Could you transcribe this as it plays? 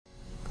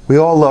We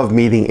all love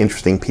meeting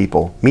interesting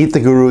people. Meet the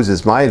Gurus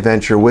is my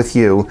adventure with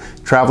you,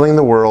 traveling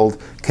the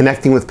world,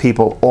 connecting with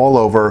people all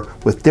over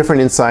with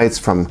different insights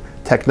from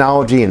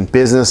technology and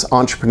business,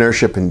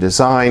 entrepreneurship and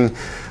design,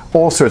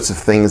 all sorts of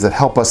things that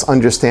help us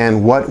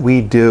understand what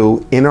we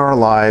do in our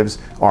lives,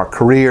 our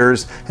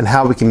careers, and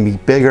how we can be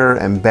bigger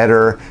and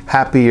better,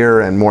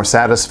 happier and more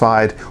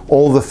satisfied,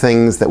 all the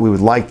things that we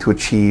would like to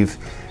achieve.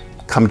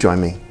 Come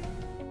join me.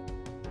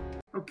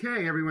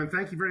 Okay, everyone,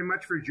 thank you very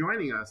much for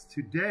joining us.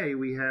 Today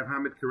we have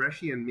Hamid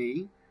Qureshi and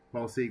me,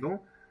 Paul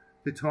Siegel,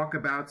 to talk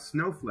about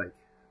Snowflake.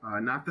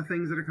 Not the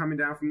things that are coming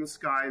down from the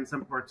sky in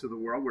some parts of the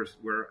world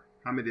where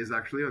Hamid is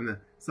actually on the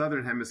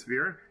southern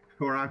hemisphere,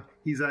 or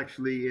he's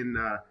actually in,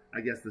 I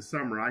guess, the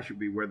summer. I should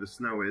be where the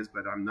snow is,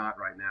 but I'm not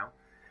right now.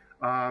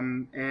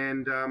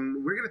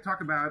 We're going to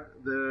talk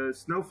about the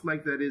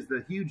Snowflake, that is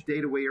the huge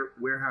data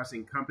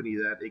warehousing company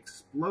that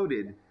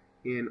exploded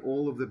in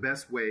all of the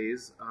best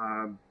ways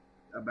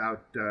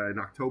about in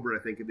October, I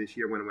think, of this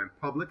year, when it went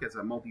public as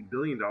a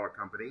multi-billion-dollar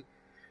company,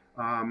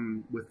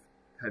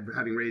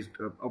 having raised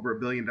over $1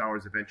 billion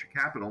of venture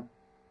capital,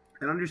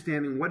 and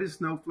understanding what is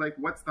Snowflake,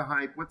 what's the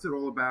hype, what's it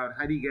all about,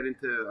 how do you get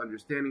into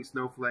understanding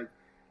Snowflake,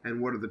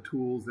 and what are the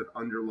tools that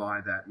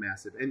underlie that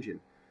massive engine.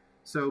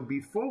 So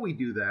before we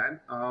do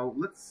that,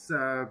 let's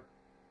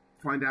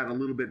find out a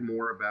little bit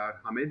more about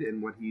Hamid and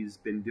what he's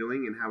been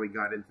doing and how he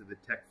got into the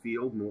tech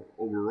field more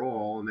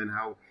overall, and then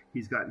how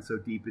he's gotten so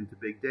deep into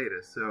big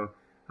data. So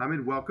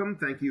Hamid, welcome.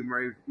 Thank you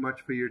very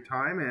much for your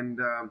time.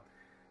 And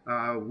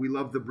we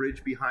love the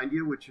bridge behind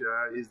you, which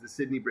is the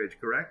Sydney Bridge,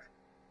 correct?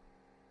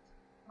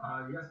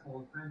 Yes,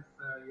 Paul. Thanks.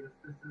 Yes,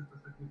 this is the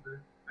Sydney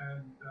Bridge.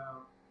 And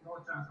no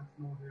chance of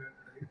snow here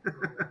today. So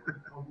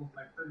it's almost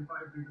like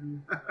 35 degrees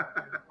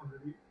here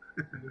already.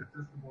 And it's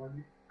just the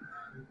morning.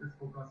 It's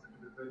forecasted to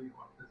be very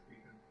hot this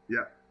weekend.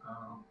 Yeah.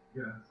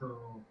 Yeah,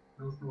 so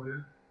no snow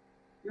here.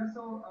 Yeah,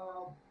 so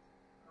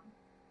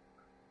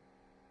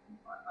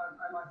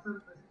I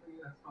myself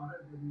basically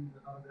started in the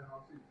data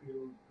warehousing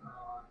field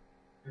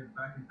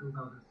back in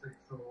 2006.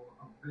 So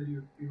very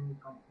few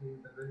companies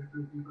and very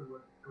few people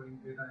were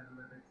doing data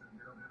analytics and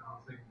data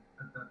warehousing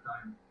at that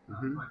time. So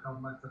I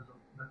found myself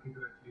lucky to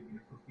actually be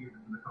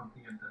associated with the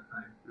company at that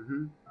time,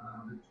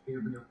 which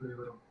gave me a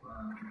flavor of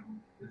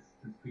this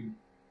field.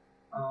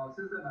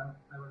 Since then, I've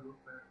never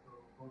looked back. So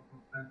gone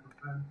from strength to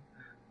strength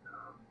and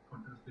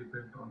continuously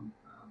built on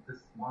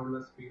this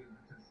marvelous field,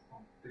 which is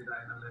of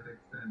data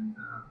analytics and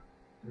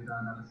data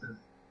analysis.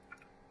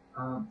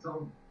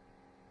 So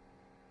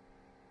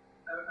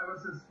ever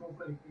since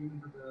Snowflake came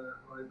into the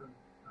horizon,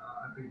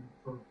 I've been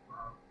sort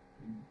of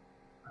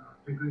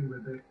tinkering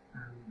with it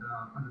and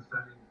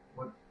understanding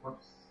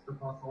what's the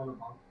fuss all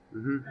about.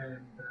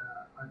 And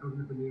I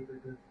totally believe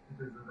it is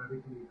a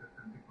radically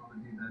different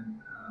technology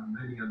than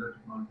many other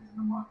technologies in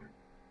the market.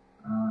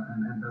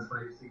 And that's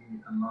why you see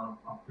a lot of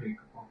uptake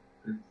of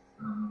this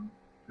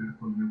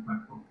beautiful new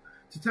platform.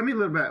 So tell me a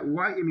little bit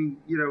why. I mean,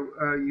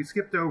 you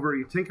skipped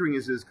over. Tinkering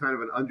is kind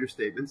of an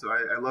understatement. So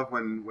I love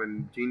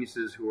when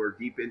geniuses who are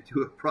deep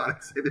into a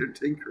product say they're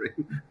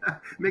tinkering.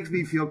 It makes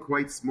me feel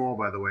quite small,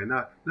 by the way.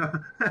 No,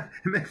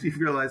 it makes me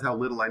realize how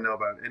little I know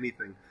about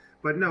anything.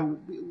 But no,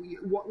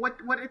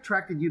 what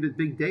attracted you to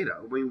big data?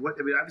 I mean,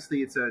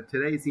 obviously it's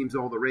today it seems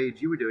all the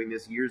rage. You were doing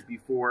this years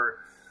before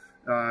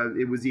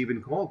it was even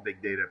called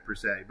big data per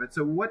se. But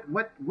so what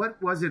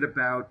was it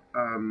about?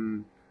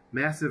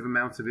 Massive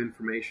amounts of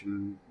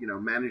information,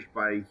 managed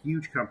by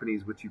huge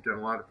companies, which you've done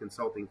a lot of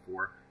consulting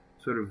for,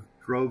 sort of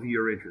drove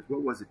your interest.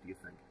 What was it, do you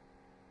think?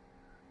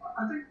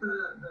 I think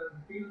the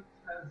field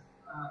has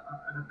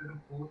a bit of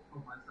both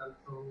for myself.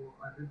 So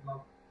I did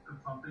love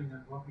consulting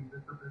and working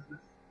with the business.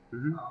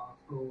 And at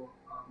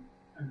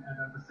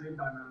the same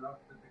time, I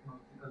love the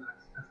technological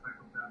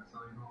aspect of that.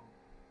 So,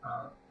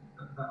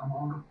 the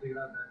amount of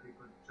data that we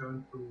could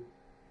churn through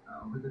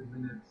within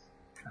minutes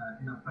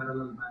in a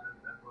parallel manner,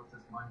 that was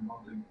just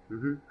mind-boggling.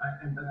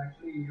 And then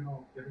actually,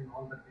 getting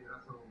all that data.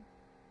 So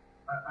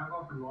I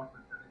worked a lot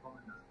with telecom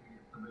industry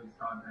at the very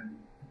start, and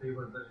they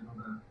were the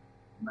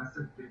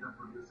massive data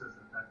producers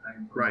at that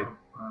time. So right. A lot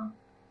of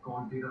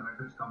cold data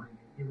records coming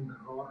in, even the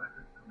raw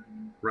records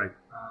coming in, right.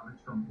 Which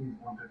companies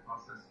wanted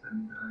processed,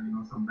 and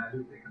some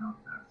value taken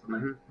out of that. So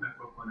like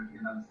network quality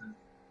analysis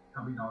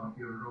coming out of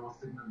your raw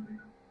signal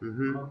data.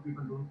 A lot of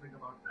people don't think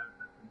about that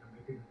when you're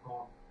making a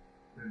call.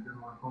 There's a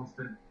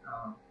constant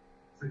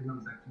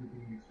signals actually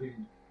being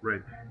exchanged.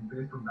 Right. And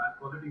based on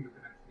that quality, you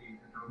can actually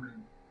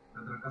determine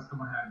whether a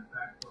customer had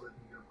bad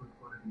quality or good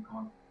quality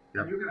call.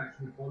 Yep. And you can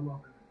actually follow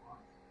up in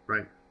advance.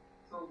 Right.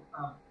 So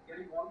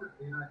getting all the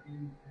data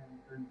in and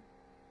then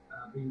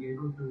being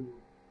able to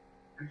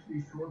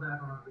actually show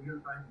that on a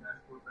real-time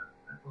dashboard,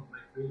 that was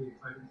like really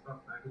exciting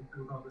stuff back in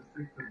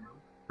 2006 as well.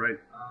 Right.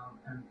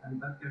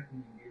 And that kept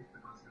me engaged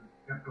because you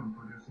kept on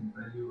producing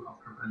value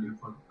after value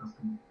for the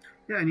customer.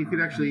 Yeah, and you could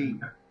actually,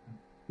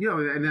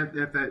 and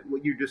that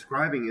what you're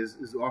describing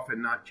is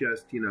often not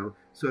just,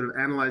 sort of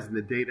analyzing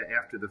the data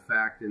after the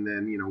fact and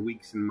then,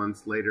 weeks and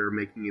months later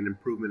making an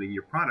improvement in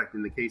your product.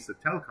 In the case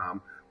of telecom,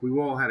 we've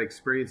all had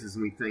experiences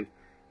and we think,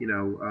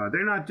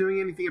 they're not doing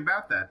anything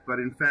about that. But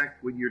in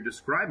fact, what you're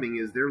describing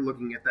is they're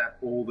looking at that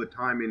all the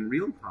time in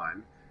real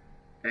time.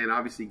 And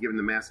obviously, given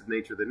the massive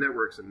nature of the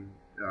networks, and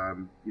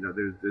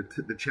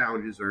the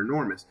challenges are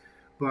enormous.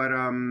 But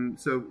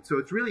so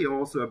it's really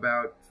also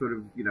about sort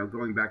of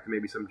going back to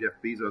maybe some Jeff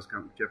Bezos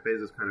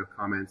kind of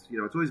comments.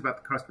 It's always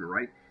about the customer,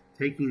 right?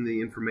 Taking the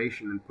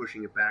information and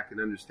pushing it back and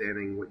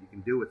understanding what you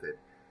can do with it.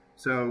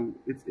 So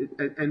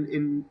and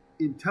in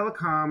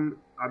telecom,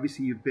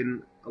 obviously you've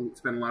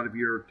spent a lot of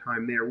your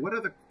time there. What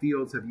other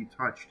fields have you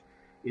touched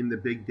in the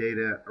big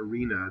data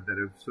arena that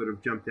have sort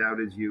of jumped out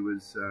as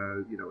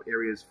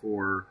areas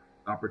for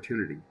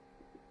opportunity?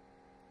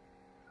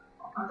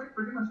 I think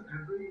pretty much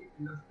every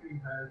industry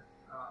has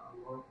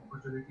a lot of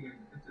opportunity, and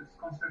it's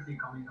constantly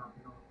coming up.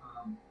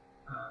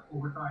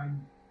 Over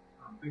time,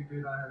 big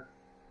data has,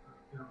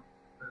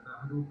 the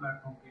Hadoop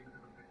platform came into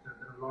the picture.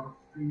 There are a lot of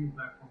streaming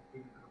platforms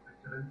came into the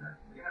picture, and that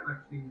they have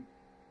actually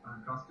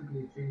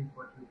drastically changed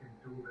what you can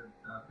do with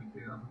big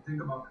data. So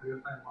think about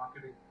real-time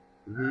marketing.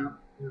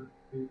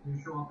 You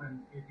show up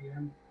in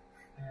ATM,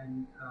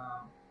 and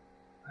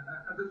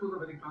this was a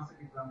very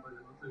classic example.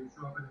 So you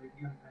show up in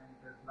ATM and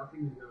there's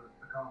nothing in your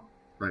account,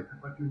 right?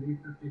 But you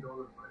need $50,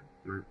 right?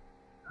 Right.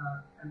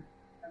 And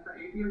the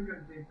ATM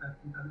can take that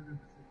intelligent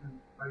decision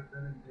right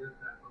then and there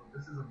that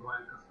this is a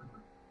loyal customer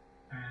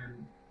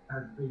and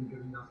has been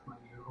giving us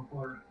money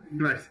for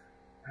right.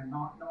 And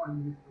now I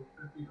need to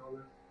 $50.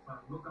 So I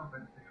look up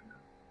and say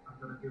I'm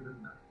going to give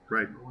him that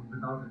loan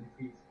without any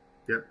fees.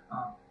 Yep.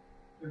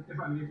 If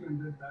an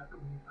ATM did that to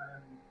me,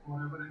 I am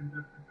forever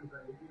indebted to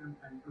the ATM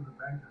and to the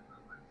bank as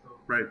well, right? So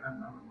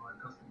I'm a loyal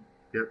customer.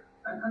 Yep.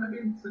 And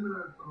again,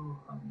 similar. So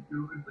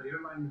you look at the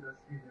airline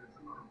industry. There's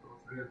a lot of those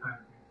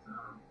real-time things.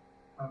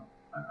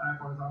 I,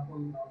 for example,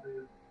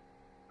 nowadays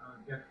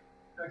get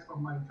text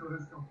from my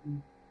insurance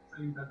company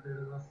saying that there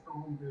is a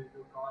storm where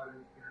your car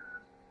is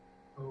here.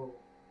 So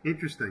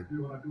interesting.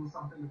 You want to do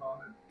something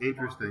about it.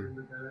 Interesting. In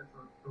the garage,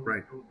 so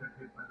don't get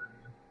hit by the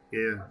hail.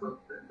 Yeah.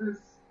 So there's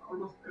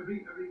almost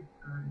every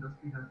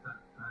industry has that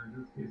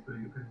use case where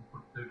you can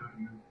put data to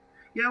use.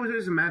 Yeah, I was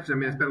always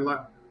imagining. I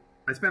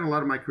spent a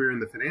lot of my career in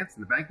the finance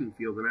and the banking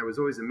field, and I was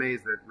always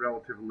amazed that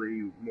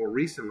relatively more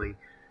recently,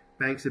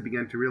 banks have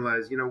begun to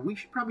realize, we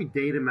should probably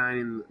data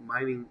mine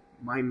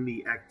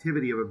the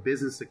activity of a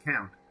business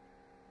account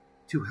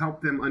to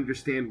help them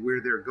understand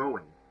where they're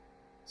going.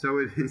 So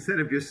instead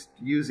of just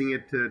using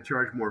it to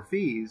charge more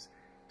fees,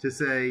 to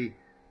say,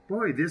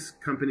 boy, this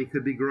company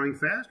could be growing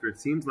faster. It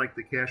seems like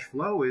the cash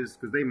flow is,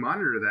 because they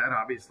monitor that,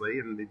 obviously,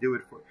 and they do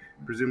it for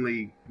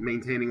presumably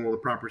maintaining all the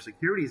proper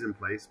securities in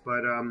place.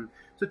 But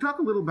so talk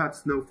a little about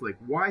Snowflake.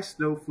 Why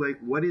Snowflake?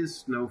 What is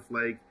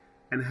Snowflake?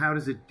 And how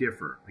does it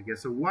differ? I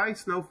guess, so why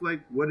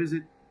Snowflake? What is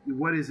it?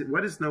 What is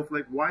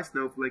Snowflake? Why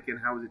Snowflake? And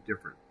how is it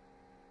different?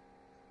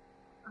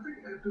 I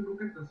think to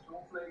look at the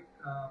Snowflake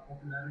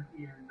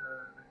popularity and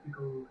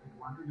technical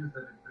advantages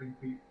that it brings,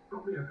 we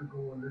probably have to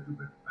go a little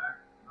bit back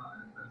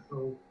as well.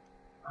 So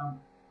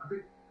I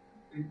think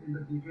in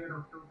the decade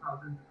of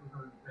 2000 to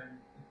 2010,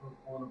 it was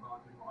all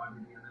about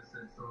RDBMS,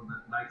 so the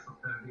likes of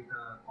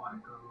Teradata,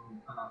 Oracle,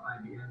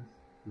 IBMs,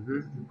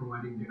 basically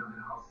providing data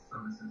warehouse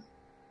services.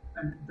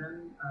 And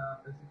then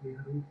basically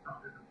Hadoop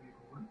started to take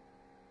over,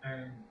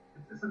 and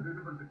it's a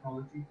beautiful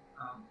technology,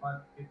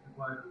 but it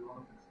required a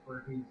lot of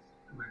expertise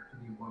to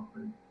actually work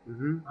with.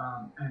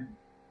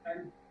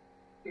 And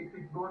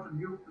it brought a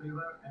new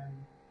flavor and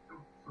took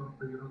sort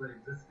of the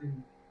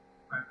existing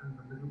patterns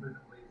a little bit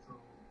away.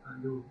 So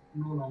you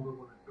no longer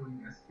were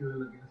doing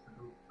SQL against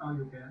Hadoop. Now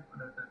you can,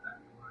 but at that time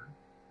you weren't.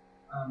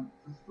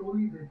 So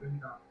slowly they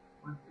built up,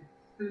 but it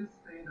still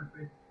stayed a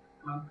bit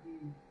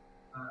clunky,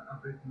 a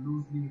bit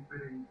loosely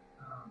fitting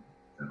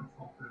set of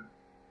software.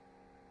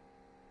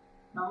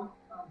 Now,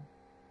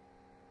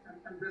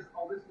 and this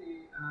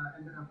obviously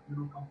ended up,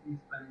 companies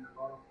spending a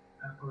lot of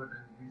effort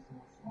and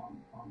resource on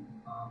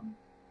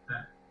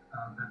that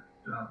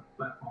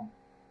platform.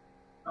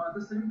 Now, at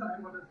the same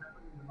time, what has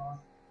happened in the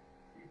last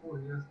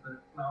 3-4 years, the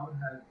cloud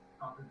has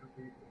started to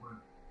take over.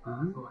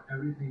 So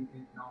everything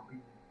is now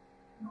being,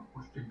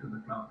 pushed into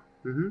the cloud.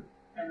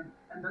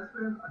 And that's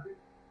where I think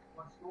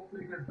what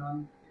Snowflake has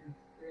done is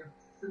they have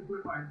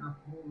simplified the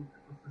whole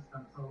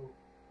ecosystem. So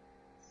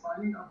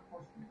signing up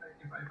for,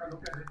 if I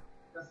look at it,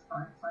 just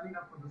signing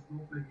up for the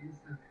Snowflake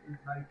instance is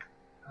like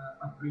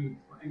a breed.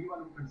 So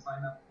anyone who can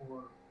sign up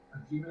for a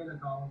Gmail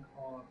account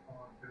or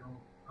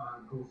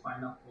go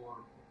sign up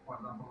for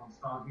example, on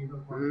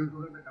Starbeaver for a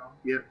student account,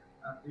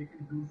 they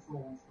can do so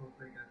on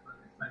Snowflake as well.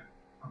 It's like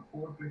a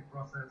 4-click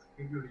process,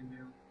 give your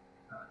email,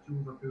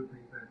 choose a few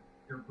things, and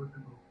you're good to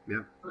go.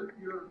 So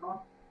you're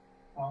not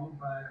bound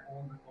by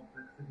all the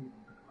complexities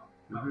of the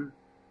cloud.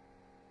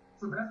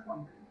 So that's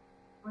one thing.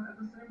 But at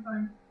the same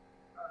time,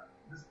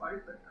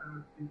 despite that,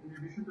 in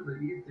addition to the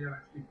ease, they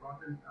have actually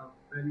brought in a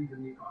very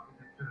unique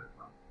architecture as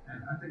well. And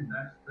I think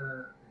that's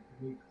the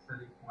unique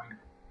selling point,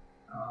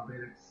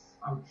 where it's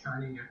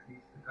outshining at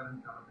least the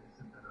current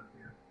databases that are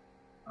there.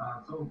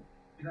 So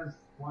it has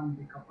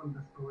decoupled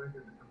the storage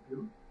and the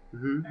compute.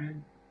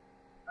 And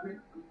I mean,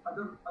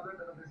 other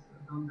databases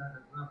have done that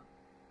as well.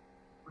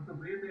 but the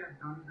way they have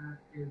done that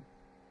is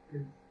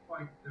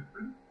quite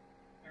different,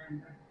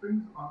 and it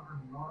brings about a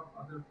lot of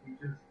other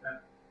features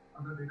that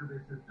other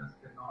databases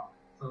just cannot.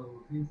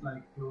 So things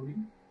like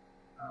cloning,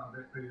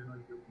 where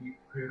you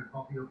create a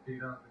copy of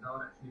data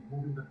without actually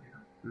moving the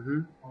data,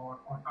 or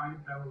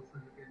time travel, so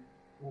you can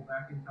go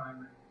back in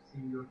time and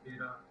see your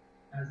data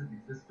as it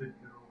existed,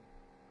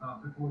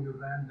 before you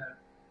ran that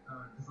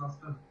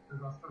disastrous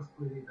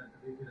query that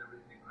deleted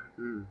everything, right?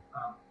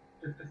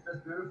 It's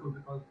just beautiful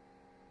because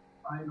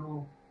I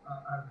know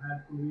I've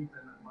had colleagues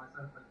and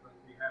myself as well.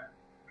 We have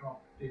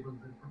dropped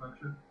tables in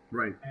production,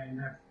 right, and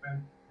have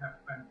spent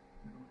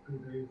 2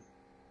 days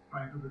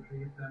trying to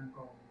retrieve them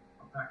from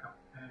a backup,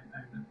 and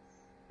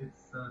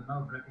it's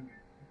nerve-wracking.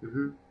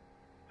 And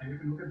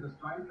if you look at this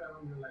time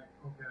travel, you're like,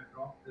 okay, I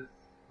dropped this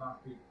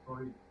last week.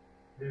 Sorry,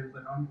 there's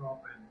an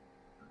undrop and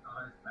the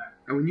data is back.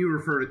 And when you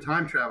refer to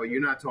time travel,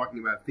 you're not talking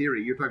about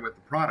theory. You're talking about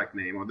the product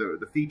name or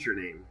the feature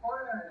name. Oh,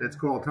 yeah, that's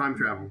called time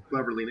travel.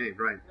 Cleverly named,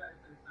 right? Yeah,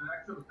 it's an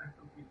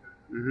actual feature.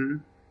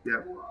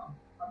 Yeah. So,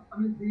 I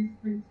mean, these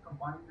things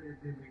combined,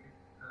 they make it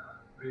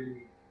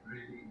really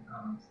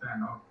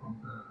stand out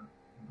from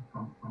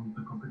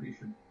the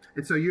competition.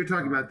 And so you're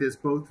talking about this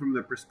both from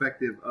the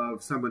perspective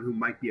of someone who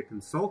might be a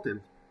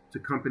consultant to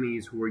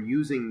companies who are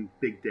using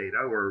big data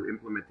or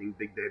implementing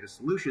big data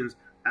solutions,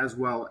 as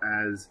well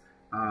as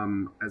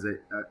a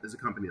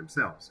company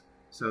themselves.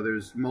 So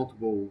there's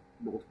multiple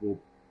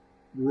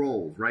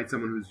roles, right?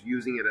 Someone who's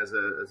using it as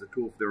a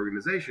tool for the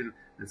organization,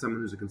 and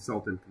someone who's a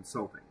consultant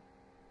consulting.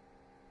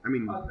 I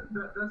mean,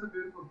 that's a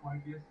beautiful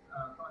point. Yes.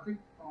 So I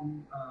think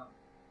from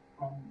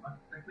a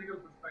technical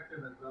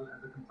perspective as well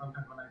as a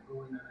consultant, when I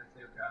go in and I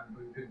say, okay, I'm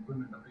going to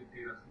implement a big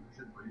data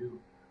solution for you.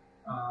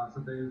 So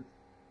there's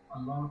a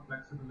lot of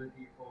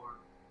flexibility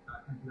for the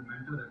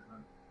implementer as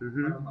well.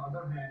 But on the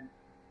other hand,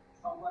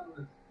 someone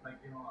with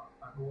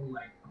a role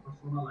like a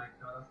persona like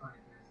data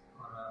scientist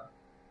or a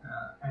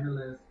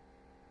analyst,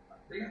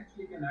 they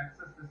actually can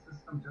access the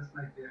system just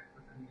like they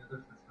access any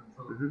other system.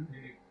 So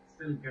they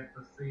still get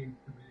the same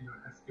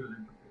familiar SQL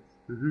interface,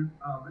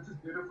 which is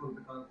beautiful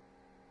because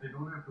they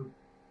don't have to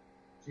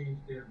change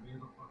their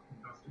ways of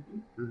working drastically,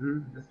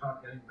 and they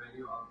start getting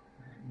value out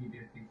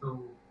immediately.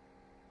 So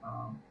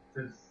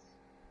there's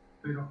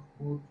a bit of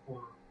both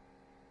for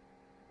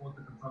both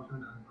the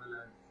consultant as well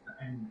as the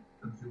end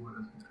consumer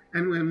as well.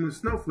 And with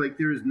Snowflake,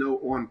 there is no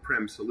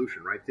on-prem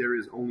solution, right? There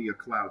is only a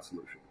cloud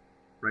solution,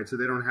 right? So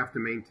they don't have to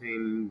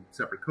maintain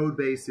separate code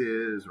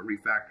bases or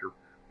refactor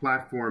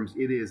platforms.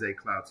 It is a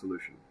cloud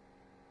solution.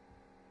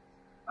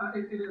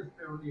 It is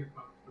purely a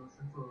cloud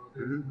solution, so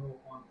there's no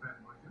on-prem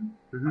version.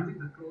 I think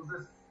the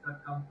closest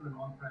that comes to an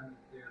on-prem is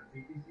their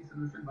VPC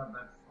solution, but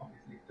that's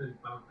obviously still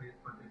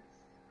cloud-based, but it's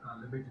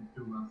limited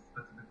to a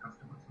specific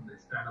customer. So they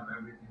stand up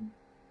everything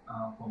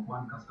for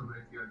one customer.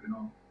 If you're,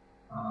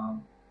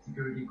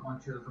 security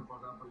conscious, or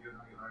for example, you're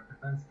a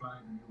defense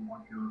client and you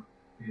want your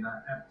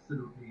data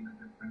absolutely in a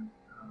different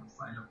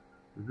silo.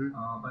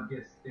 But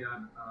yes, they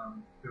are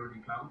purely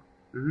cloud.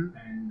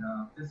 And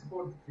they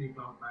support the 3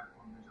 cloud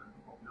platforms, which are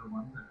the popular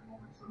ones at the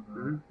moment. So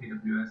the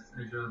AWS,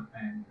 Azure,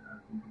 and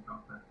Google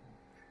Cloud Platform.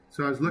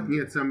 So I was looking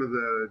at some of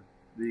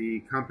the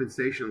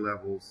compensation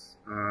levels.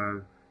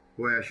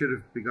 Boy, I should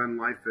have begun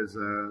life as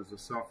a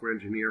software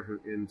engineer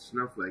in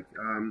Snowflake.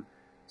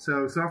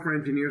 So software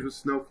engineers with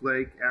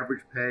Snowflake,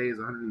 average pay is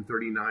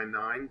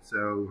 $139,900,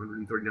 so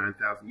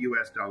 $139,000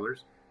 US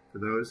dollars for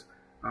those.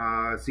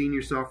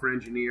 Senior software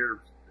engineer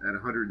at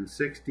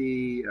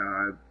 160,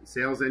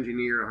 sales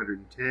engineer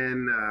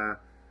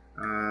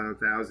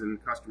 110,000,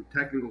 customer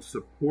technical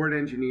support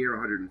engineer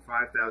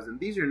 105,000.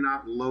 These are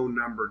not low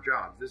number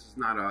jobs. This is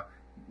not a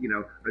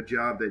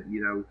job that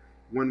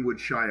one would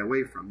shy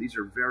away from. These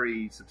are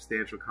very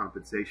substantial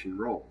compensation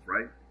roles,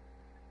 right?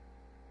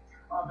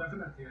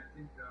 Definitely. I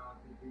think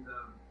these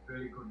are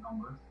very good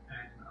numbers,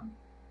 and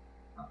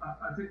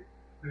I think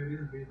there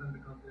is a reason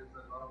because there's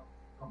a lot of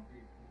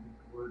companies moving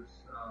towards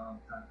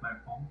that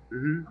platform.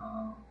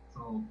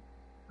 So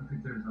I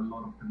think there's a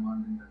lot of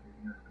demand in that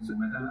area at the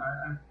moment, and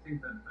I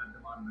think that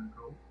demand will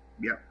grow.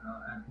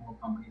 As more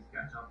companies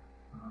catch up,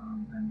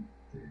 and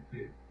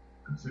they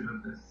consider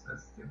this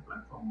as their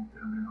platform of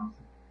data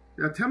warehousing.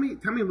 Now, tell me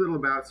a little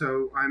about.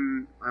 So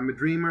I'm a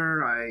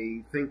dreamer.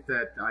 I think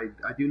that I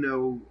do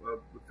know a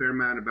fair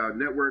amount about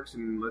networks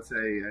and let's say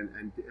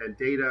and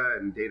data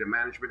and data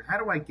management. How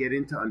do I get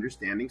into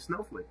understanding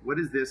Snowflake? What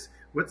is this?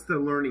 What's the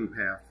learning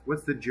path?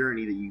 What's the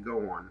journey that you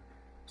go on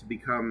to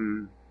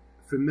become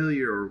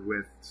familiar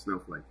with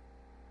Snowflake?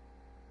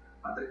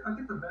 I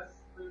think the best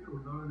way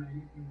to learn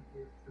anything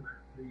is to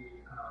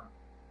actually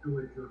do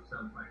it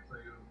yourself, right? So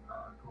you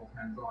go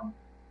hands-on.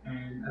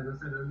 And as I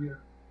said earlier,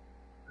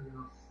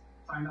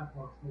 sign up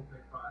for a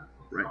Snowflake trial.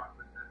 So start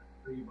with that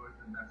free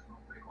version that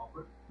Snowflake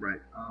offers.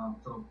 Right.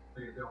 So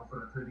they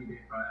offer a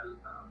 30-day trial,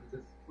 which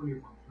is fully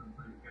functional,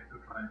 so you get to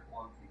try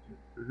all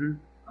features.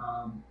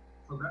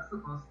 So that's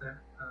the first step.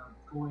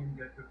 Go in,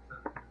 get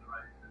yourself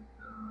familiarized with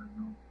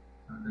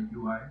the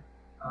UI.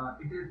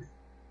 It is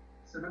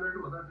similar to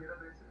other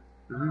databases,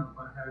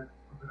 but has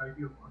a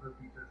variety of other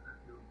features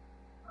that you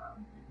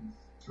can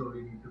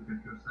slowly need to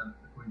get yourself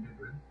acquainted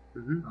with.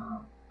 Mm-hmm.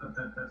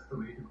 That's the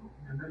way to go.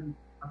 And then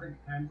I think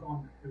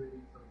hands-on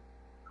activities of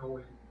go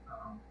in,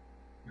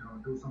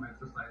 do some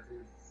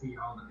exercises, see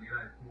how the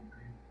data is moved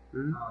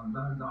in,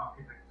 learn the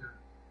architecture.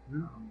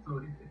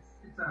 So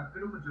it's a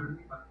bit of a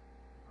journey, but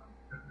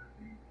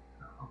definitely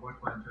a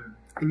worthwhile journey.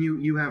 And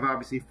you have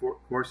obviously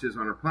courses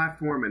on our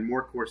platform and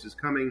more courses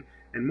coming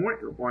and more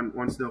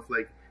on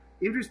Snowflake.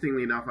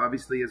 Interestingly enough,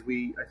 obviously, as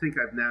I think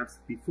I've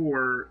announced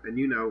before,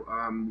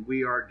 and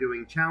we are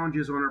doing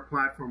challenges on our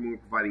platform. We're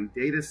providing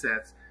data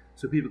sets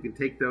so people can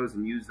take those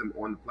and use them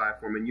on the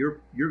platform. And you're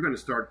going to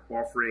start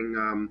offering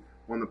on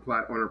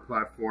our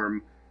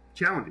platform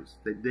challenges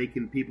that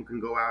people can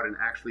go out and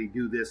actually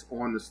do this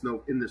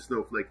in the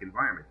Snowflake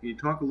environment. Can you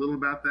talk a little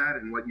about that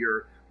and what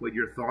your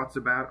thoughts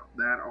about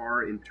that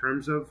are in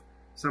terms of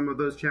some of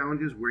those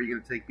challenges? Where you're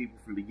going to take people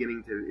from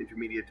beginning to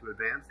intermediate to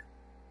advanced?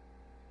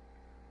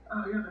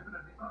 Yeah,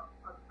 definitely.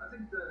 I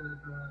think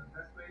the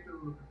best way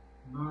to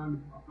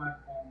learn a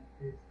platform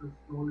is to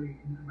slowly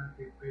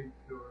incrementally build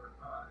your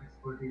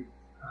expertise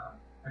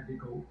as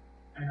you go.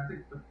 And I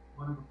think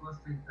one of the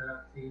first things that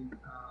I've seen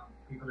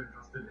people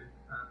interested in,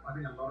 I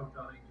think a lot of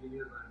Java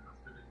engineers are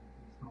interested in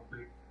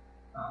Snowflake.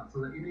 So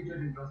the immediate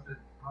interest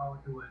is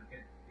how to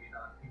get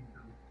data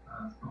into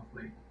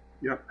Snowflake.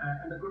 Yep.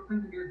 And the good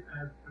thing is,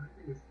 as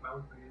everything is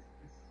cloud-based,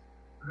 it's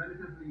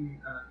relatively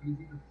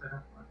easy to set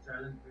up a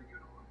challenge when you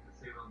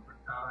say, well, the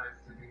data is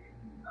sitting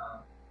in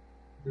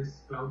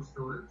this cloud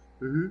storage,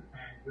 and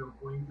you're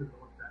going to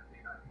load that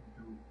data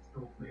into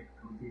Snowflake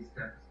through these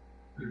steps.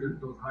 So you give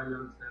those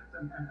high-level steps,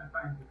 and at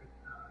times you can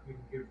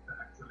even give the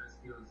actual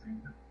SQL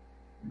saying that,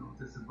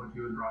 this is what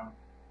you will run,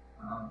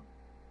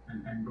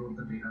 and load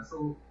the data.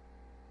 So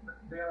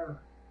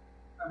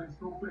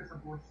Snowflake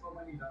supports so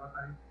many data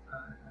types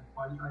and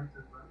file types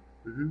as well.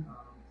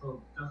 So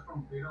just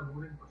from data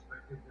loading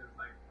perspective, there's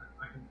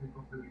I can think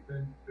of maybe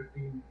 10,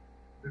 15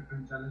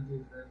 different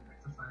challenges and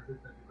exercises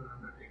that you could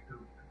undertake to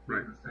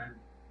understand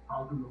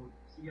how to load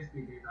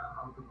CSV data,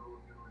 how to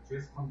load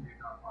JSON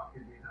data,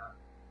 Parquet data,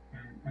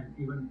 and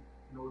even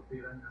load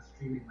data in a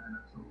streaming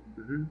manner. So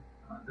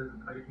there's a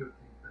variety of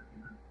things that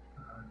you could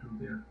do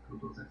there through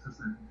those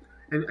exercises.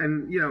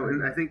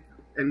 And I think,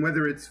 and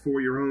whether it's for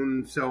your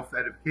own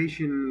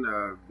self-edification,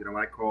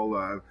 I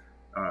call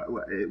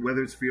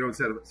whether it's for your own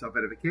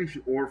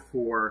self-edification or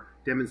for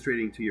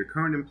demonstrating to your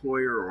current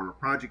employer or on a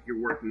project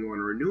you're working on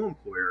or a new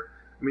employer.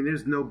 I mean,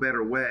 there's no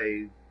better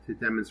way to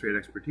demonstrate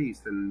expertise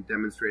than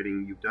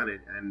demonstrating you've done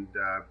it and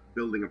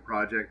building a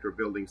project or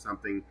building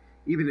something,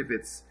 even if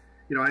it's,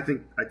 I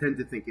tend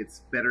to think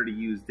it's better to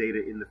use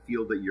data in the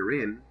field that you're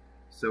in.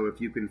 So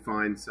if you can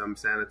find some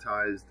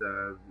sanitized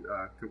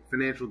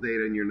financial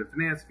data and you're in the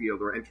finance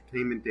field, or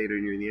entertainment data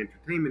and you're in the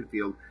entertainment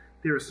field,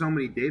 there are so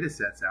many data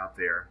sets out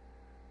there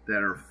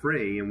that are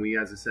free, and we,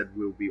 as I said,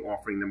 will be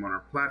offering them on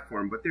our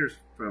platform. But there's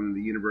from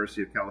the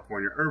University of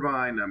California,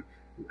 Irvine.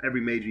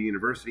 Every major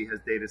university has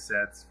data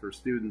sets for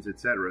students,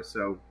 etc.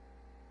 So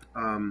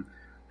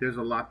there's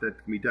a lot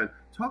that can be done.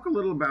 Talk a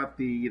little about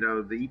the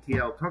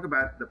ETL. Talk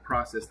about the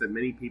process that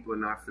many people are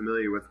not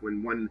familiar with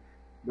when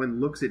one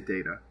looks at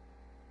data,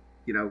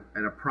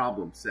 and a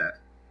problem set,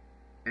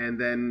 and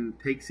then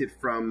takes it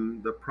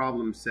from the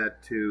problem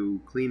set to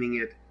cleaning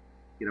it,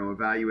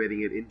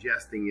 evaluating it,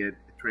 ingesting it,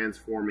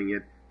 transforming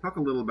it. Talk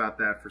a little about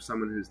that for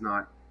someone who's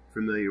not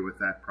familiar with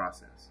that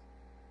process.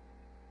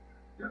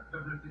 Yeah,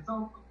 definitely.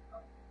 So,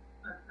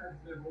 as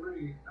we've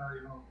already,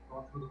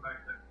 gone through the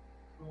fact that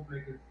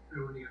Snowflake is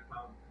purely a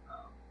cloud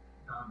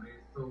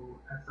database, so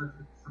as such,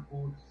 it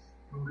supports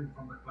loading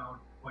from the cloud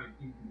quite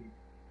easily.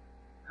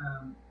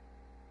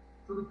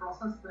 So the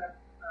process that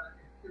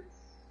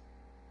it's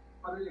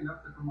funnily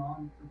enough, the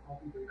command to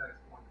copy data is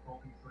called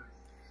copy. So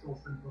it's so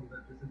simple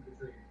that you simply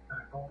say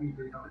copy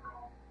data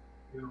from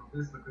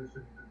this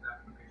location to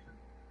that location.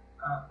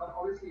 But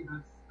obviously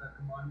that's the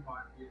command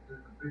part.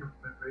 There's a bit of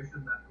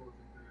preparation that goes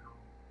into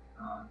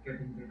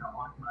getting data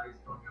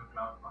organized on your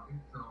cloud bucket.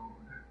 So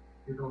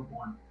you don't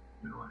want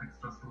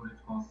extra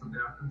storage costs. So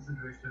there are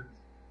considerations,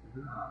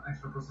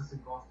 extra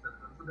processing costs as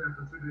well. So there are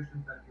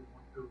considerations that you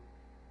want to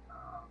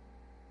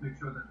make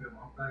sure that you have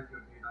organized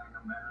your data in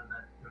a manner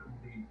that you're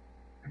only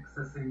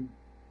accessing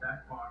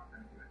that part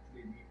that you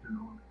actually need to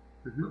load.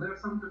 So there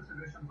are some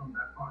considerations on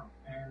that part,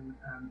 and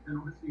then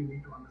obviously you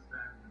need to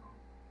understand,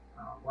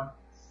 what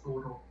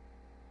sort of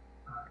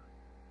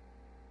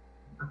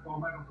the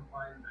format of the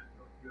file that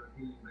you're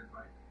dealing with,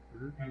 right?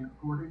 And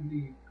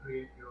accordingly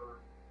create your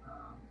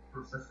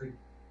processing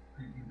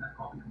in that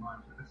copy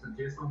command. So if it's a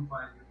JSON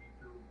file, you need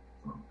to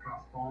sort of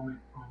transform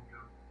it from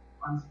your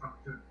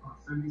unstructured or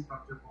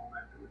semi-structured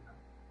format to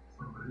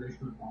sort of a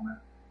relational format.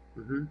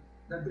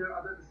 Then there are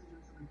other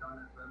decisions to be done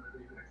as well,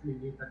 whether you actually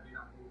need that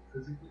data moved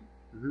physically,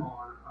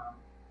 or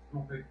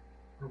Snowflake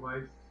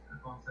provides a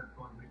concept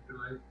called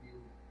virtualized view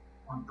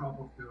on top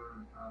of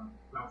your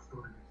cloud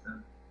storage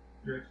itself.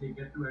 You actually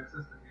get to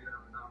access the data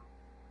without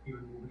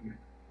even moving it,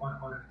 or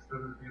an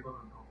external table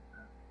on top of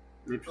that.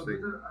 So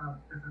these are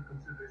different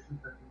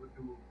considerations that you would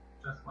do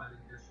just while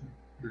ingestion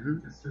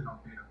and ingestion of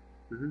data.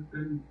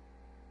 Then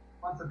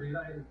once the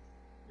data is,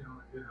 you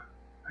have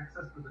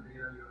access to the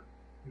data,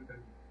 you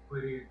can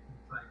query it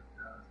inside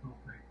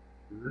Snowflake.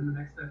 Mm-hmm. Then the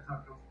next steps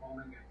are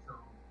transforming it. So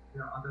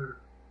there are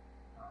other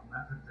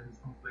methods in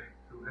Snowflake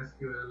through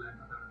SQL and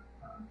other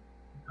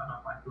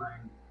data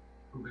pipeline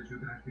through which you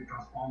can actually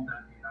transform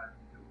that data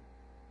into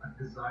a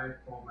desired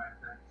format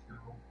that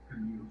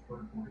can be used for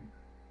reporting.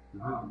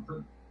 Mm-hmm.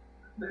 So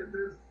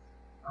there's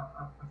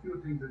a few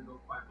things in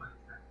those pipelines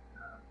that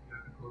you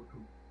have to go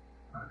through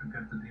to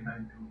get the data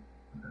into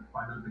the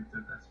final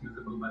picture that's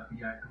usable by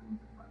BI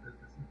tools and by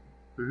business.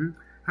 Mm-hmm.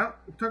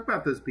 Talk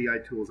about those BI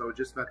tools. I was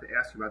just about to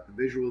ask you about the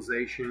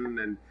visualization,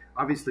 and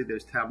obviously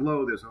there's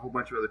Tableau. There's a whole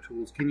bunch of other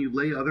tools. Can you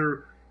lay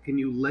other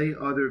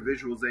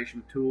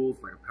visualization tools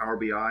like Power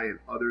BI and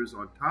others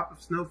on top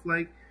of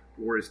Snowflake,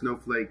 or is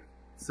Snowflake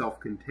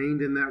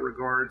self-contained in that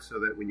regard, so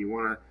that when you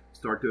want to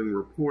start doing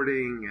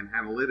reporting and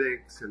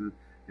analytics and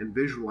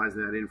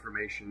visualizing that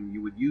information,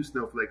 you would use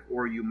Snowflake,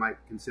 or you might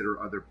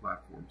consider other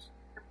platforms?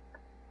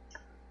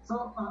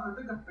 So I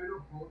think a bit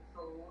of both.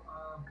 So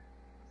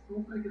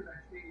Snowflake is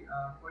actually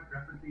quite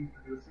rapidly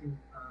introducing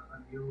a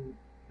new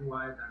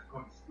UI that's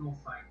called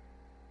Snowsight.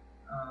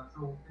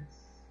 So it's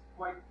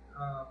quite,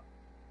 I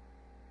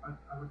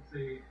would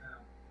say,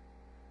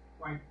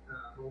 quite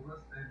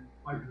robust and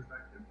quite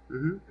effective.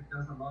 Mm-hmm. It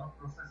does a lot of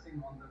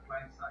processing on the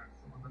client side,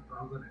 so on the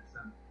browser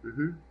itself.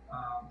 Mm-hmm.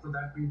 So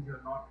that means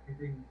you're not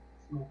hitting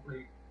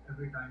Snowflake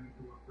every time you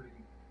do a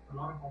query. A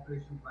lot of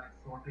operations like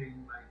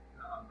sorting, like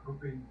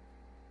grouping,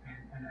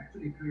 and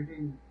actually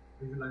creating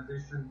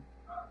visualization,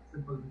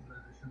 simple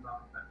visualizations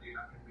out of that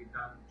data can be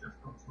done just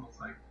on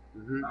Snowsight.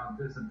 Mm-hmm.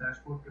 There's a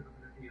dashboard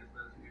capability as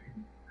well, so you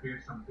can create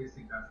some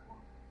basic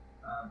dashboard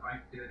right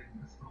there in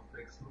the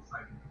Snowflake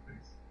Snowsight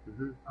interface.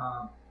 Mm-hmm.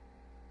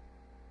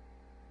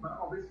 But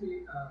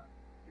obviously,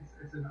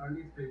 it's in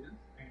early stages,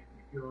 and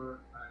if you're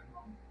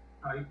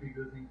tied to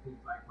using things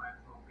like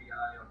Microsoft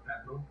BI or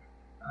Tableau,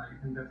 you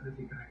can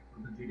definitely connect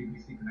to the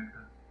JDBC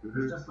connector.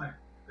 Mm-hmm. It's just like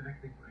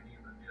connecting to any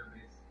other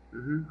database.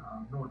 Mm-hmm.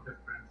 No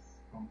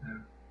difference from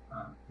there.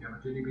 You have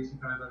a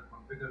JDBC driver,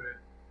 configure it,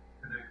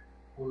 connect,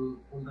 pull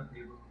the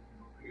table,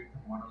 create the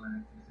model,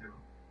 and actually say, well,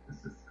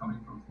 this is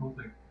coming from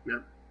Snowflake. Yeah.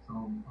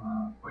 So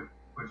quite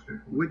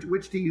straightforward.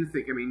 Which do you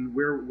think? I mean,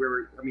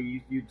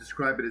 you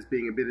describe it as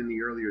being a bit in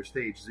the earlier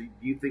stage. So do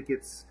you think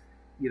it's,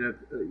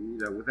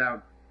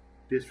 without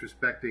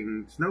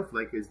disrespecting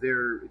Snowflake,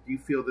 do you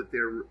feel that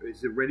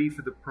is it ready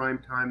for the prime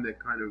time, that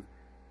kind of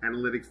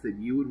analytics that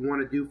you would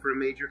want to do for a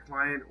major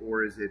client,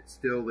 or is it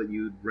still that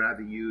you'd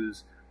rather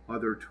use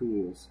other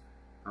tools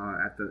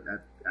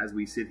as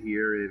we sit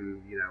here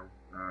in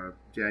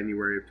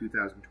January of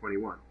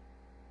 2021?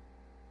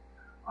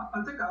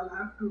 I think I'll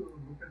have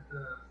to look at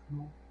the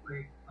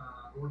Snowflake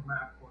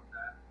roadmap for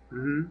that.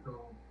 Mm-hmm.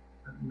 So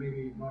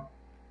maybe not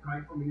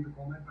right for me to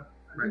comment, but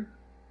Right.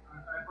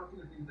 I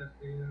personally think that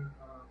their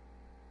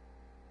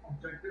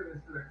objective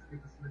is to actually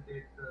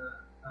facilitate the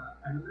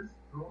analyst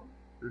role.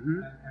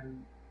 Mm-hmm.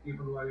 and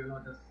people who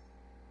are just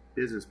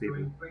Business people.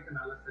 doing quick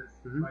analysis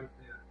Mm-hmm. right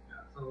there.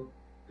 Yeah. So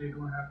they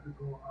don't have to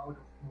go out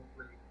of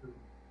Snowflake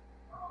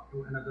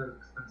to another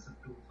expensive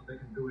tool, so they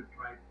can do it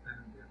right then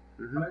and there.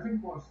 Mm-hmm. But I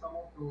think for some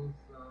of those,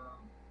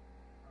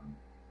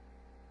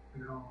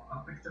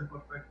 picture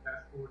perfect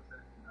dashboards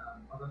and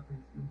other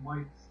things, you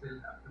might still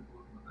have to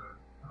go to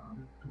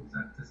other tools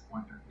at this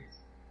point at least.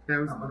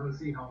 But we'll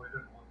see how it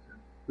evolves. Yeah.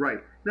 Right.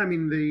 I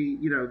mean,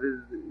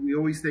 we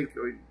always think,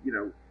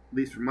 at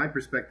least from my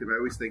perspective, I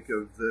always think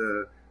of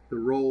the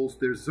roles.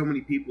 There's so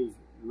many people's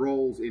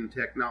roles in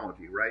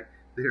technology, right?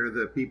 There are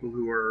the people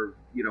who are,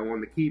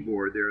 on the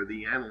keyboard. There are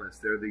the analysts.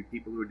 There are the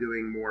people who are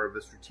doing more of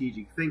the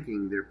strategic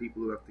thinking. There are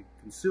people who have to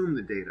consume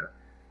the data.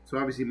 So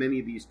obviously, many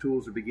of these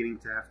tools are beginning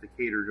to have to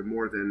cater to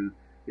more than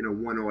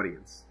one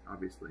audience.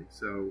 Obviously,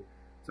 so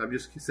I'm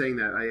just saying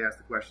that I asked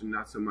the question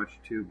not so much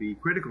to be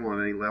critical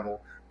on any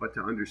level, but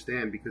to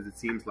understand, because it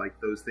seems like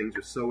those things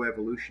are so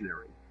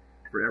evolutionary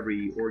for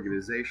every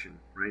organization,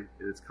 right?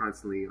 And it's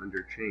constantly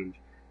under change.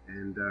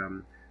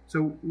 And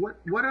so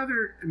what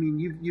other? I mean,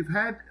 you've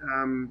had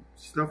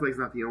Snowflake's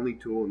not the only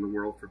tool in the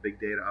world for big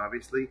data,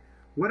 obviously.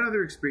 What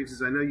other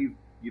experiences? I know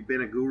you've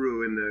been a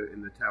guru in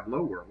the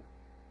Tableau world.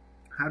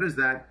 How does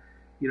that?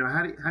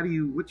 How do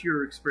you? What's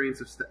your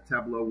experience of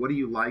Tableau? What do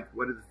you like?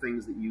 What are the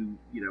things that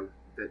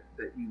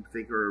that you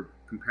think are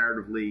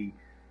comparatively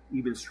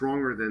even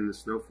stronger than the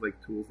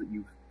Snowflake tools that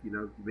you've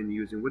been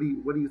using? What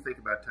do you think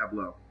about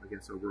Tableau, I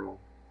guess, overall?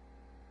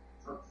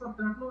 So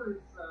Tableau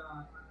is,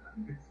 I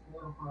think it's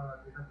more of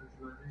a data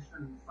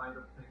visualization side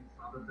of things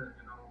rather than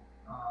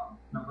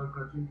number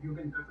crunching. You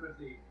can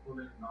definitely pull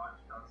in large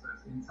data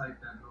sets inside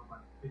Tableau,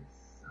 but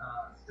it's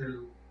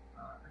still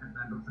at the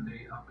end of the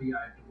day a BI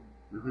tool.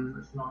 Mm-hmm. So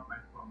it's not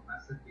meant for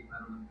massively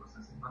parallel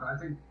processing. But I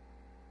think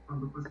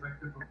from the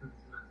perspective of the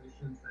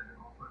visualizations that it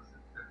offers,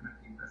 it's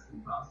definitely best in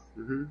class.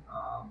 Mm-hmm.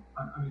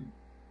 I mean,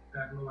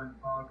 Tableau and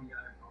Power BI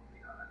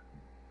probably are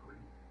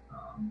going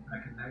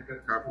neck and neck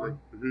at this Probably.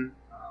 point. Mm-hmm.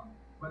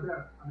 But there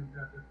are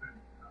different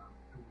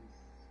tools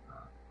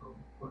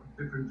for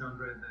different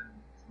genres than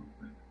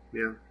Snowflake.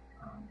 Yeah.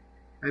 Um,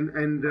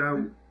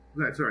 And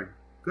Go ahead. Sorry.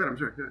 Go ahead. I'm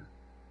sorry. Go ahead.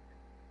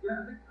 Yeah,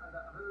 I think the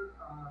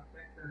other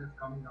tech that is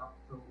coming up,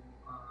 so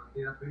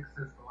Databricks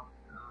has got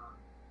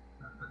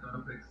the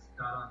Databricks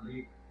Data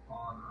Lake,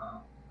 or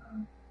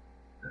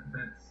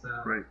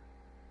that's Right.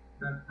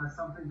 that's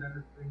something that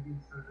is bringing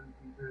certain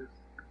features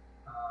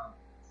uh,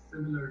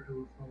 similar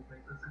to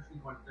Snowflake. It's actually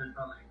called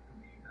Delta Lake to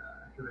be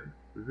accurate,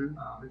 Mm-hmm.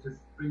 which is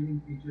bringing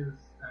features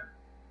that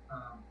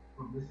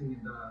were missing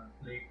in the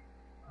lake,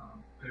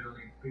 Data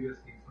Lake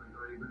previously. So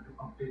you're able to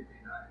update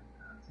data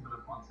and similar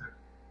concepts.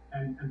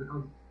 And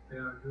because they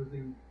are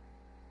using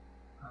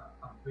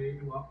a way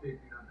to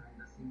update data behind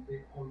the scenes,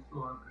 they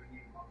also are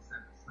bringing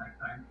concepts like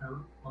time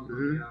travel, although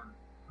Mm-hmm. they are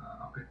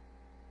a bit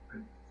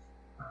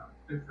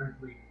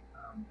differently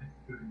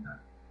executing that.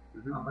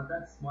 Mm-hmm. But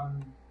that's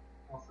one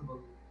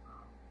possible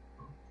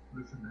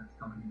solution that's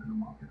coming into the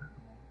market at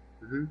the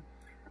moment.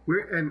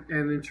 Mm-hmm.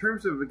 And in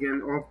terms of,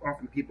 again,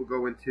 often people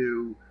go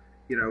into,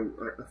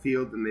 a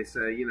field and they say,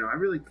 I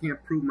really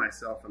can't prove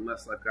myself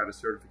unless I've got a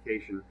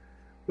certification.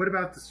 What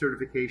about the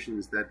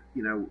certifications that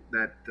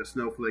that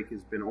Snowflake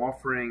has been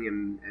offering,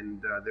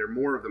 and there are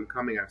more of them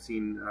coming? I've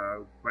seen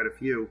quite a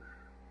few.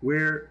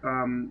 Where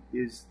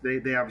is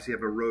they obviously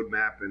have a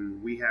roadmap,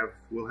 and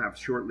we'll have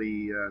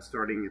shortly,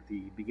 starting at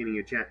the beginning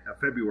of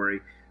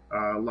February,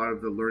 a lot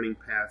of the learning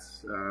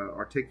paths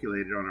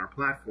articulated on our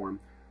platform.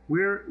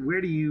 Where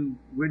do you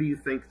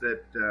think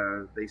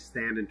that they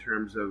stand in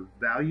terms of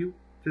value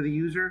to the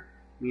user,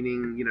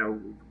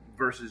 meaning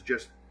versus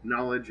just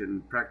knowledge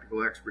and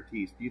practical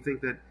expertise? Do you think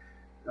that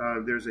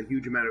there's a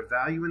huge amount of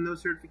value in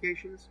those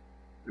certifications?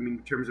 I mean,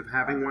 in terms of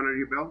having one under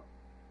your belt?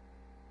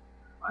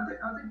 I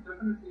think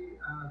definitely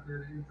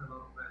there is a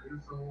lot of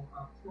value. So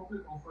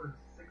Snowflake offers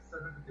 6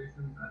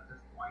 certifications at this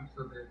point.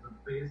 So there's a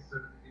base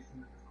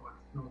certification which is called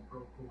Snow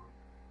Pro Core.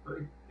 So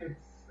it's,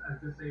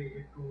 as they say,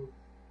 it goes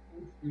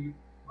inch deep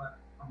but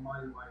a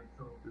mile wide.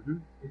 So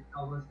Mm-hmm. it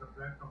covers the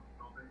breadth of the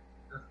topic.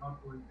 It does not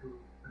go into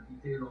the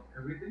detail of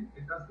everything.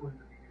 It does go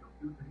into detail of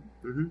few things,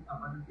 Mm-hmm.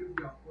 but it gives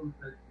you a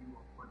full-fledged view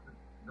of what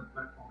the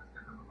platform is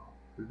capable of.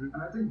 Mm-hmm. And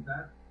I think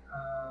that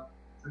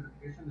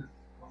certification is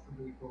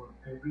possibly for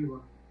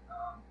everyone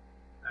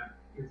that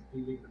is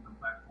dealing with the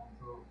platform.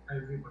 So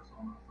every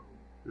persona. So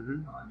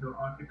Mm-hmm. your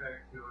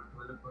architects, your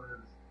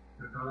developers,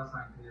 your data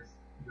scientists,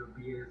 your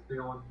BAs,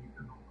 they all need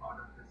to know how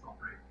does this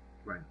operate.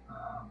 Right.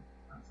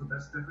 So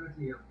that's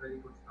definitely a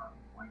very good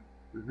starting point.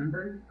 Mm-hmm. And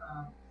then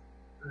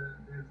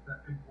there's the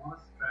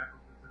advanced track of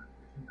the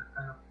certification that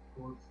kind of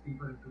goes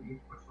deeper into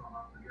each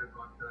persona. So you've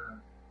got the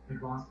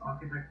advanced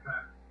architect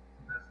track,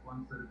 so that's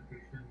one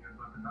certification. You've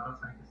got the data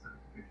scientist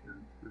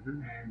certification,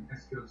 Mm-hmm. and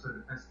SQL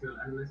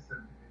analyst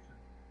certification,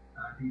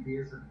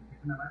 DBA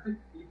certification. And I think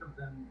each of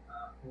them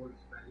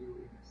holds value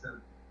in itself.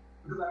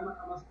 Because I'm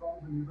a strong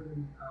believer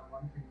in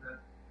one thing,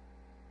 that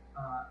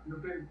you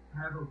can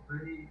have a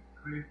very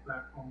great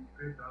platform,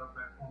 great data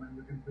platform, and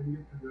you can bring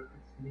it to its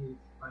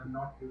needs by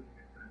not using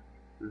it correctly.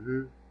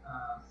 Mm-hmm.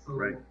 So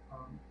Right.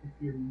 if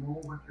you know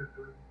what you're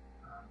doing,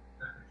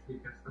 that actually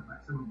gets the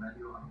maximum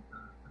value out of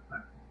the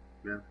platform.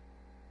 Yeah.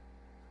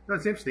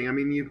 That's interesting. I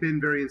mean, you've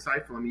been very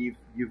insightful. I mean,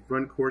 you've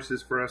run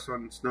courses for us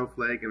on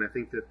Snowflake, and I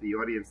think that the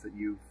audience that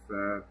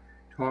you've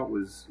taught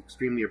was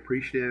extremely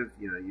appreciative.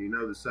 You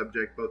know the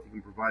subject. Both you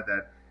can provide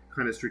that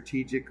kind of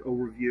strategic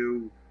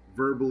overview,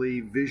 verbally,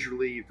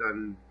 visually. You've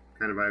done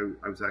kind of.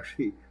 I was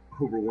actually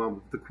overwhelmed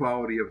with the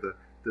quality of the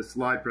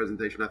slide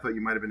presentation. I thought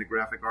you might have been a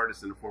graphic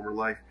artist in a former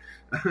life,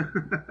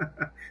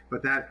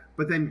 but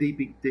then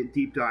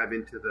deep dive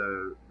into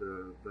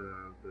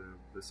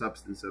the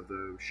substance of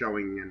the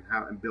showing and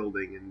how and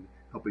building and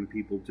helping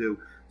people do.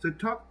 So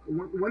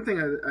one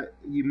thing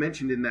you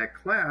mentioned in that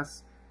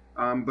class,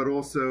 but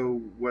also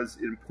was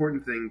an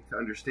important thing to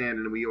understand,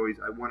 and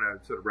I want to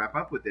sort of wrap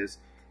up with this,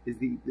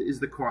 is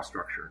the cost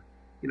structure.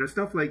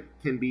 Snowflake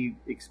can be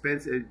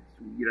expensive.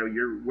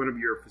 One of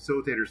your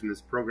facilitators in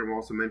this program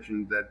also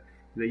mentioned that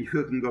you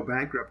can go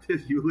bankrupt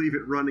if you leave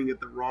it running at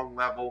the wrong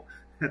level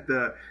at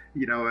the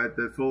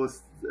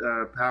fullest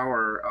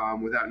power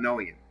without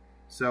knowing it.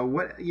 So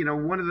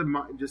one of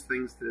the just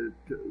things to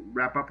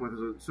wrap up with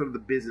is sort of the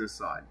business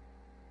side.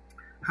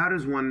 How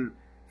does one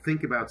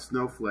think about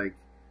Snowflake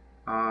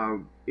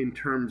in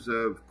terms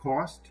of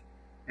cost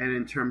and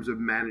in terms of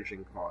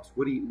managing costs?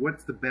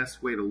 What's the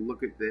best way to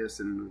look at this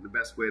and the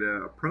best way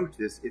to approach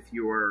this if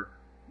you're,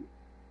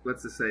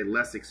 let's just say,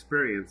 less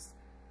experienced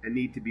and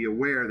need to be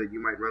aware that you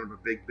might run up a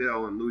big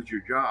bill and lose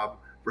your job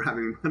for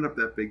having run up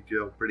that big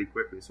bill pretty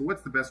quickly? So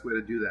what's the best way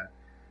to do that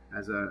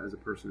as a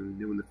person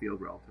new in the field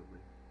relatively?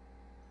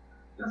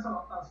 Yeah,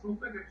 so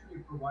Snowflake actually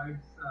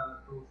provides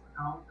those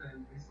account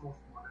and resource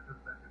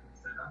monitors that you can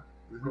set up.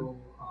 Mm-hmm. So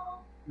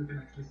you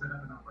can actually set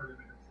up an upper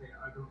limit and say,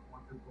 I don't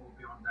want to go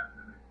beyond that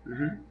limit.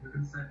 Mm-hmm. And you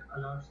can set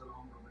alerts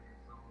along the way.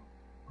 So,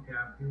 okay,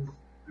 I've used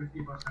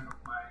 50% of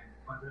my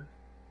budget,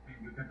 and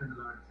you get an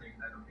alert saying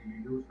that, okay, you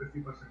used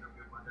 50% of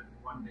your budget in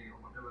one day, or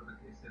whatever the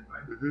case is,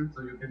 right? Mm-hmm.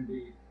 So you can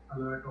be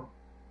alert of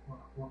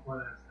what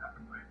has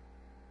happened, right?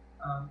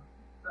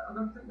 The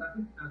other thing I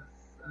think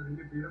that's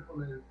really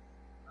beautiful is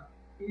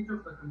each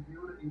of the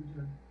computer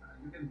engine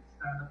you can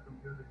stand up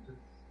computer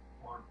engines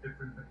for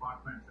different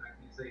departments and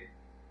actually say,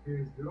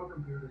 here is your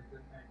computer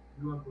engine and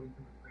you are going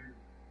to be billed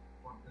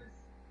for this.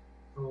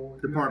 So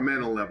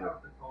departmental level.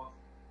 The cost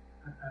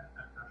at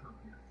that level,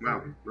 yes.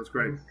 Wow, so that's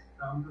great. Goes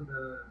down to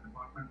the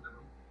department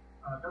level.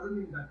 Doesn't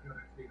mean that you're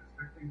actually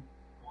restricting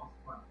costs,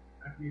 but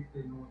at least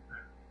they know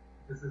that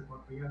this is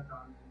what we have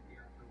done and we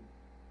have to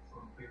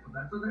sort of pay for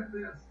that. So that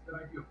there's a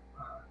variety of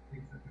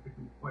things that you can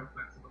do, quite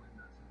flexible in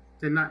that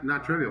sense. And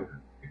not trivial.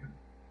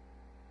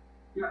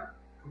 Yeah.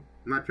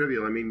 Not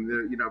trivial. I mean,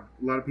 you know,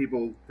 a lot of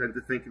people tend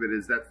to think of it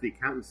as that's the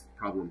accountant's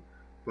problem,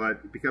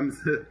 but it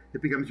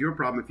becomes your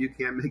problem if you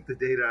can't make the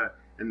data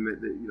and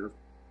you know,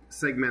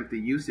 segment the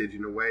usage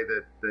in a way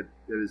that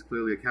is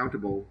clearly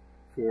accountable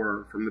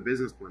from the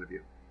business point of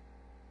view.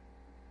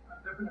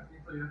 Definitely.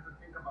 So you have to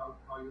think about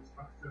how you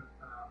structure,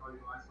 how you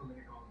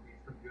isolate all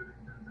these computer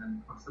engines, and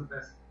what's the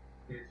best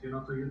case. You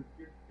know, so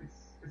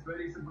it's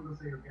very simple to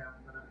say, okay, I'm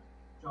gonna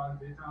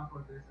charge data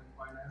for this and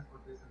finance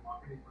for this and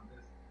marketing for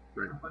this.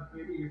 Right. But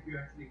maybe if you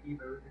actually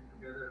keep everything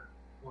together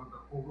for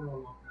the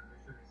overall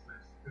organization, it's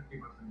less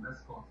 50%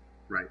 less cost.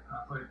 Right.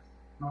 So it's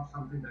not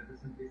something that you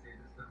simply say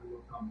this is the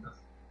rule of thumb.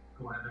 Just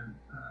go ahead and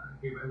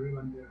give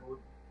everyone their own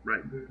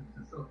computer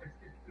engine. So it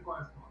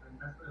requires thought, and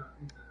that's where I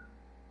think the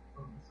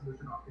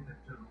solution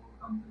architecture role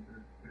comes into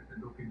it. They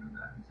look into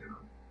that and say,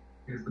 well,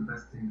 here's the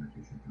best thing that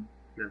you should do.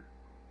 Yeah.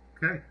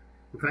 Okay.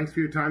 Well, thanks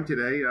for your time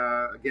today.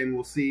 Again,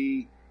 we'll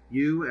see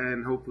you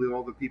and hopefully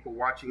all the people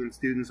watching and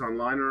students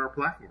online on our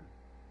platform.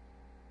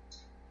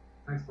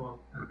 Thanks, Paul.